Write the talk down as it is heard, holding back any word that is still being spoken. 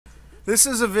This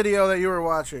is a video that you were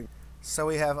watching. So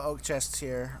we have oak chests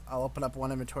here. I'll open up one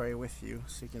inventory with you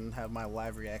so you can have my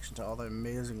live reaction to all the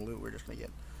amazing loot we're just going to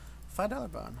get.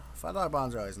 $5 bond. $5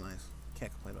 bonds are always nice.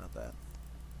 Can't complain about that.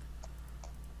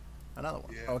 Another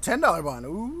one. Yeah. Oh, $10 bond.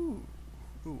 Ooh.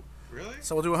 Ooh. Really?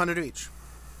 So we'll do 100 each.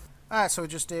 Alright, so we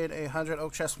just did 100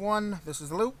 oak chest 1. This is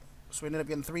the loot. So we ended up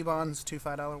getting 3 bonds, 2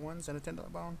 $5 ones, and a $10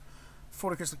 bond.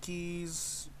 40 crystal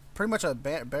keys. Pretty much a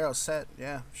barrel set.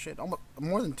 Yeah, shit. Almost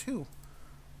more than 2.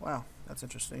 Wow, that's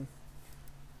interesting.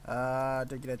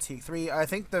 Did get a teak 3. I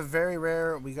think the very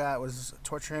rare we got was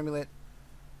torture amulet.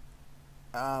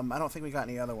 I don't think we got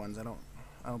any other ones. I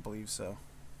don't believe so.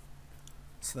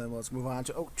 So then let's move on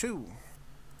to oak 2.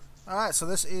 Alright, so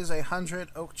this is 100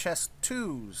 oak chest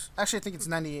 2s. Actually, I think it's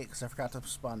 98 because I forgot to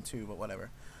spawn 2, but whatever.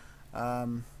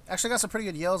 Actually got some pretty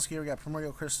good yells here. We got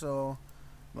primordial crystal,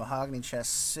 mahogany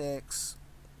chest 6,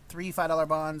 3 $5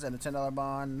 bonds, and a $10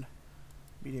 bond.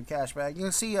 Medium cash bag. You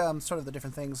can see sort of the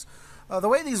different things. The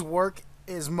way these work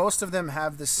is most of them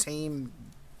have the same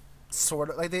sort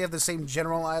of, like they have the same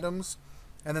general items,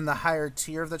 and then the higher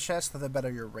tier of the chest, the better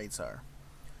your rates are.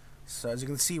 So as you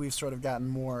can see, we've sort of gotten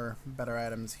more better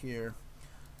items here.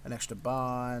 An extra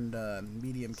bond,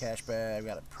 medium cash bag, we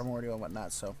got a primordial and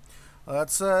whatnot. So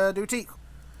let's do teak.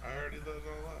 I already did that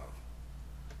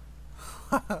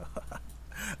all out.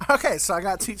 Okay, so I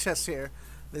got teak chests here.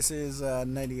 This is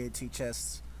 98 teak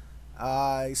chests.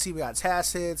 You see, we got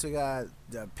tassets, we got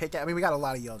pick. I mean, we got a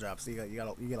lot of yell drops. You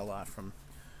get a lot from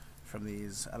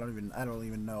these. I don't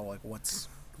even know like what's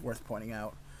worth pointing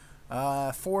out.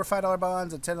 4 $5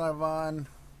 bonds, a $10 bond.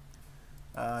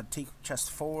 Teak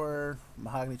chest 4,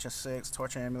 mahogany chest 6,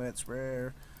 torch amulets,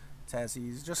 rare,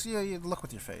 tassies. Just you look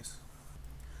with your face.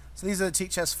 So these are the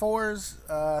teak chest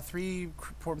 4s. 3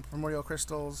 primordial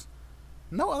crystals.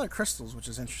 No other crystals, which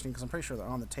is interesting because I'm pretty sure they're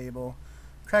on the table.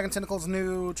 Kraken Tentacles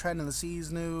new, Trident of the Seas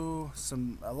new,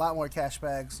 a lot more cash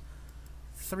bags.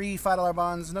 3 $5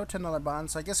 bonds, no $10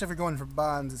 bonds. So I guess if you're going for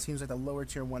bonds, it seems like the lower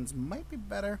tier ones might be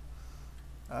better.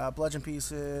 Bludgeon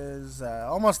pieces,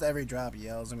 almost every drop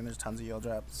yells. I mean, there's tons of yell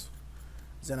drops.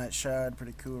 Zenite Shard,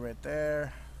 pretty cool right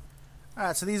there.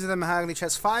 Alright, so these are the mahogany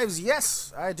chest 5s.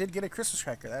 Yes, I did get a Christmas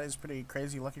cracker. That is pretty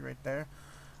crazy lucky right there.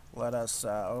 Let us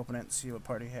open it and see what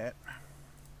party hat.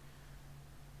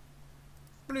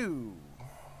 Blue.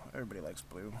 Everybody likes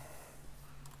blue.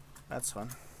 That's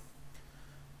fun.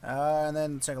 And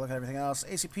then take a look at everything else.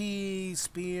 ACP,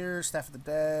 Spear, Staff of the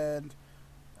Dead.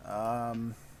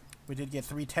 We did get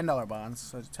 3 $10 bonds,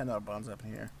 so there's $10 bonds up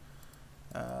in here.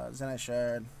 Zenite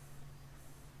Shard.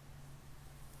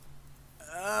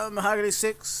 Mahogany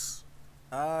 6.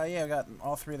 Yeah, I got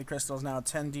all 3 of the crystals now.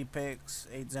 10 deep picks,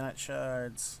 8 Zenite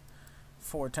Shards.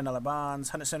 4 $10 bonds,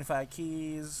 175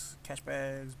 keys, cash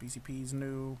bags, BCPs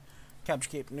new, capture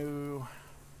cape new.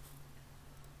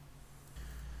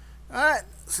 Alright,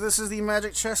 so this is the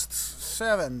magic chest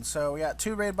 7. So we got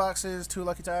 2 raid boxes, 2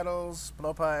 lucky titles,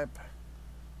 blowpipe.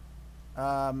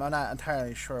 I'm not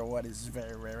entirely sure what is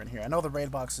very rare in here. I know the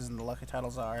raid boxes and the lucky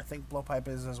titles are. I think blowpipe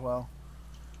is as well.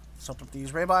 Let's open up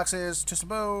these raid boxes, twisted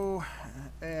bow,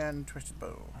 and twisted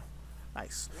bow.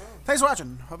 Nice. Thanks for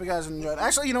watching. Hope you guys enjoyed.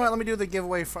 Actually, you know what? Let me do the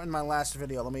giveaway in my last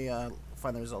video. Let me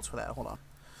find the results for that. Hold on.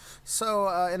 So,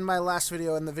 in my last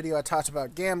video, in the video I talked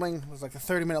about gambling, it was like a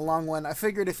 30-minute long one. I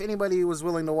figured if anybody was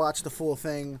willing to watch the full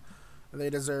thing, they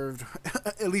deserved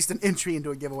at least an entry into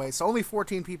a giveaway. So only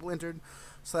 14 people entered,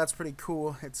 so that's pretty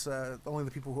cool. It's only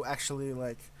the people who actually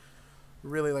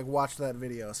really watched that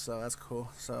video, so that's cool.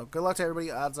 So good luck to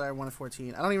everybody. Odds are 1 in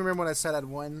 14. I don't even remember what I said I'd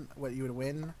win, what you would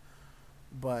win,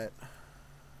 but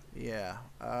yeah,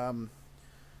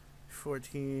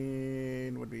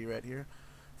 14 would be right here.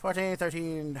 14,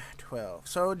 13, 12.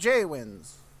 So Jay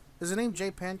wins. Is the name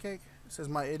Jay Pancake? It says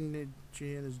my Indian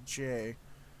is Jay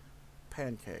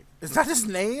Pancake. Is that his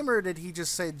name, or did he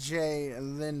just say Jay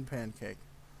and then Pancake?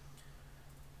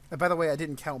 And by the way, I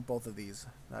didn't count both of these.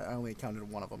 I only counted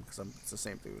one of them because it's the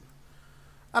same dude.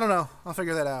 I don't know. I'll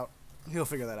figure that out. He'll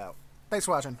figure that out. Thanks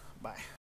for watching. Bye.